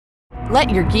Let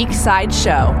your geek side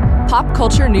show. Pop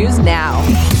culture news now.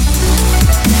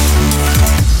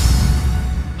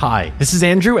 Hi, this is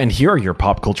Andrew, and here are your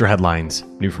pop culture headlines.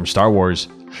 New from Star Wars.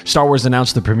 Star Wars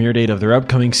announced the premiere date of their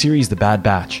upcoming series, The Bad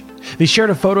Batch. They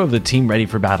shared a photo of the team ready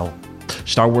for battle.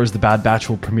 Star Wars The Bad Batch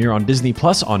will premiere on Disney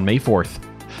Plus on May 4th.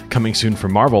 Coming soon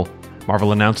from Marvel.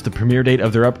 Marvel announced the premiere date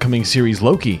of their upcoming series,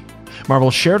 Loki.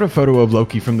 Marvel shared a photo of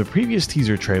Loki from the previous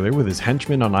teaser trailer with his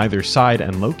henchmen on either side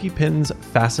and Loki pins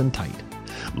fastened tight.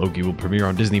 Loki will premiere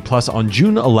on Disney Plus on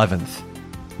June 11th.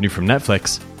 New from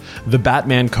Netflix. The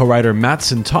Batman co-writer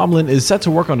Mattson Tomlin is set to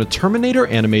work on a Terminator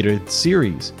animated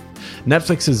series.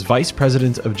 Netflix's Vice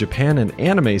President of Japan and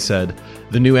Anime said,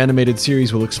 "The new animated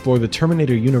series will explore the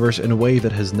Terminator universe in a way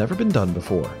that has never been done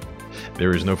before."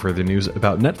 There is no further news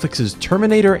about Netflix's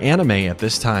Terminator anime at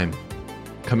this time.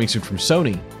 Coming soon from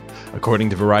Sony. According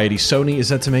to Variety, Sony is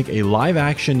set to make a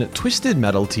live-action Twisted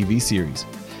Metal TV series.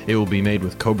 It will be made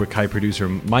with Cobra Kai producer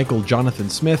Michael Jonathan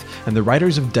Smith and the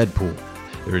writers of Deadpool.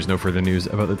 There is no further news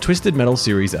about the Twisted Metal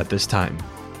series at this time.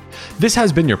 This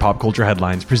has been your Pop Culture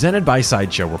Headlines, presented by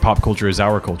Sideshow, where pop culture is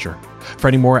our culture. For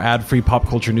any more ad-free pop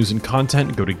culture news and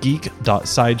content, go to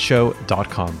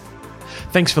geek.sideshow.com.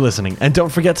 Thanks for listening, and don't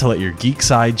forget to let your geek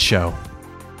side show.